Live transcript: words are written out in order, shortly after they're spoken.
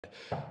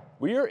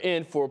We are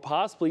in for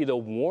possibly the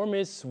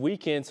warmest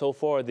weekend so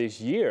far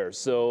this year.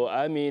 So,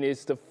 I mean,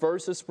 it's the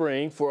first of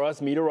spring for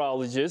us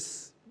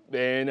meteorologists.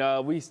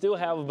 And we still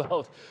have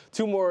about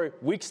 2 more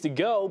weeks to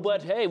go.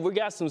 But hey, we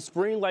got some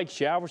spring-like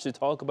showers to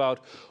talk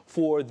about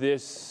for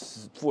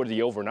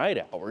the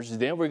overnight hours.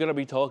 Then we're going to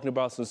be talking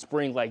about some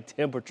spring-like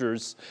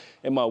temperatures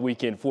in my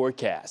weekend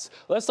forecast.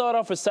 Let's start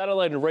off with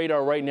satellite and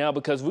radar right now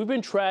because we've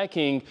been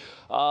tracking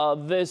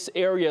this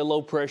area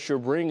low pressure,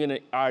 bringing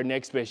our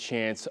next best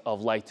chance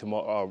of light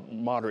to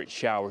moderate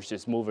showers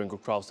just moving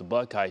across the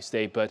Buckeye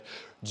State. But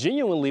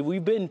genuinely,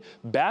 we've been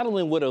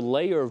battling with a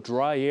layer of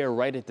dry air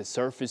right at the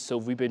surface. So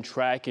we've been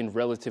tracking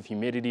relative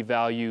humidity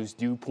values,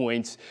 dew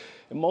points,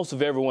 and most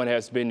of everyone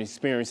has been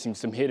experiencing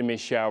some hit and miss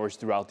showers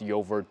throughout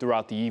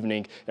the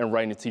evening and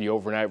right into the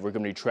overnight. We're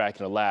going to be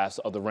tracking the last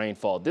of the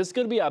rainfall. This is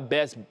going to be our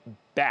best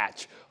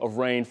batch of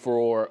rain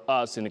for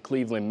us in the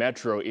Cleveland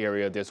metro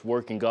area that's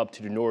working up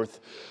to the north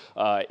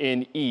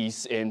and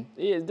east. And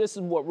this is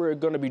what we're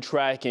going to be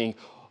tracking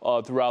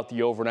throughout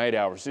the overnight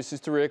hours. This is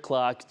 3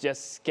 o'clock,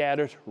 just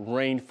scattered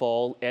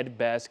rainfall at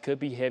best, could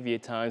be heavy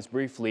at times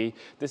briefly.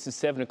 This is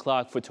 7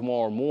 o'clock for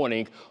tomorrow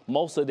morning.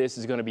 Most of this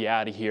is going to be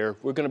out of here.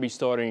 We're going to be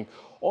starting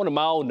on a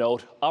mild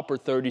note, upper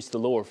 30s to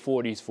lower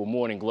 40s for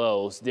morning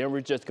lows. Then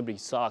we're just going to be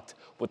socked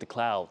with the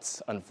clouds,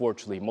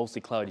 unfortunately,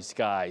 mostly cloudy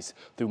skies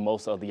through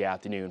most of the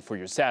afternoon for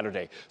your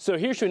Saturday. So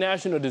here's your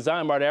National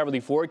Design Mart hourly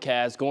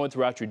forecast going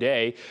throughout your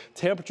day.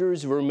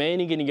 Temperatures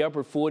remaining in the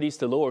upper 40s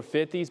to lower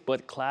 50s,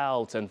 but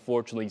clouds,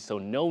 unfortunately, so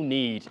no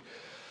need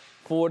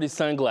for the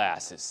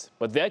sunglasses.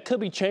 But that could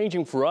be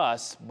changing for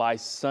us by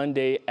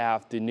Sunday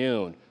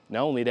afternoon.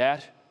 Not only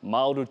that,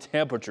 milder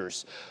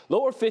temperatures.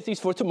 Lower 50s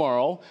for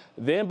tomorrow.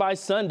 Then by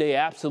Sunday,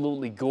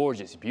 absolutely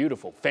gorgeous,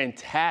 beautiful,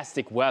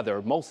 fantastic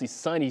weather. Mostly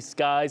sunny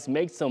skies.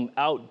 Make some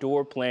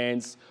outdoor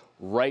plans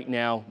right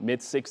now. Mid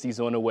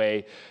 60s on the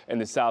way,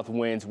 and the south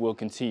winds will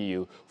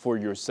continue for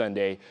your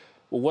Sunday.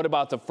 Well, what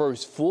about the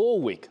first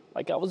full week?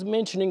 Like I was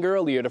mentioning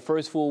earlier, the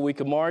first full week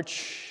of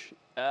March,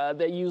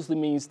 that usually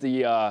means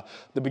the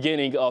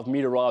beginning of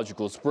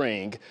meteorological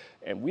spring.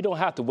 And we don't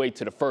have to wait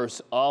to the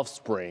first of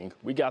spring.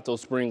 We got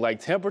those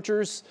spring-like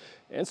temperatures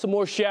and some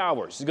more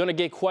showers. It's going to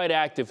get quite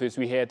active as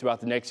we head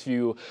throughout the next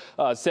few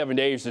 7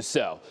 days or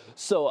so.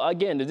 So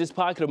again, this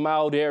pocket of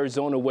mild air is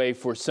on the way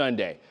for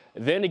Sunday.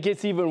 Then it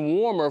gets even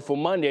warmer for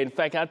Monday. In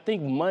fact, I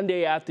think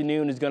Monday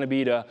afternoon is going to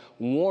be the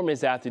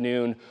warmest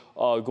afternoon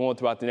going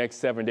throughout the next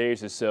 7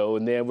 days or so.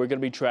 And then we're going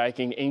to be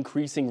tracking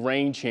increasing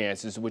rain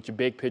chances with your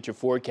big picture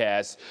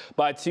forecast.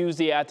 By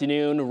Tuesday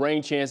afternoon, the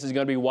rain chances are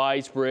going to be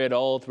widespread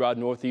all throughout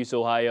northeast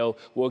Ohio.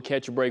 We'll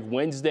catch a break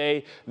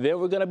Wednesday. Then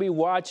we're going to be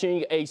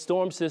watching a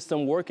storm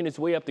system working its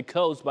way up the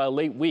coast by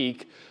late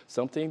week.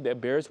 Something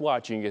that bears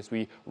watching as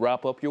we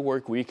wrap up your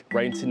work week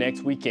right into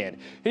next weekend.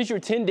 Here's your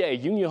 10-day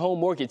Union Home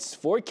Mortgage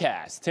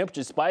forecast.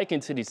 Temperatures spike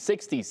into the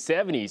 60s,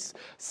 70s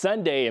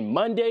Sunday and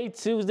Monday,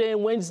 Tuesday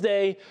and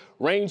Wednesday.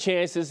 Rain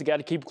chances, you got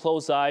to keep a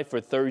close eye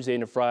for Thursday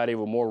and Friday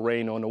with more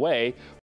rain on the way.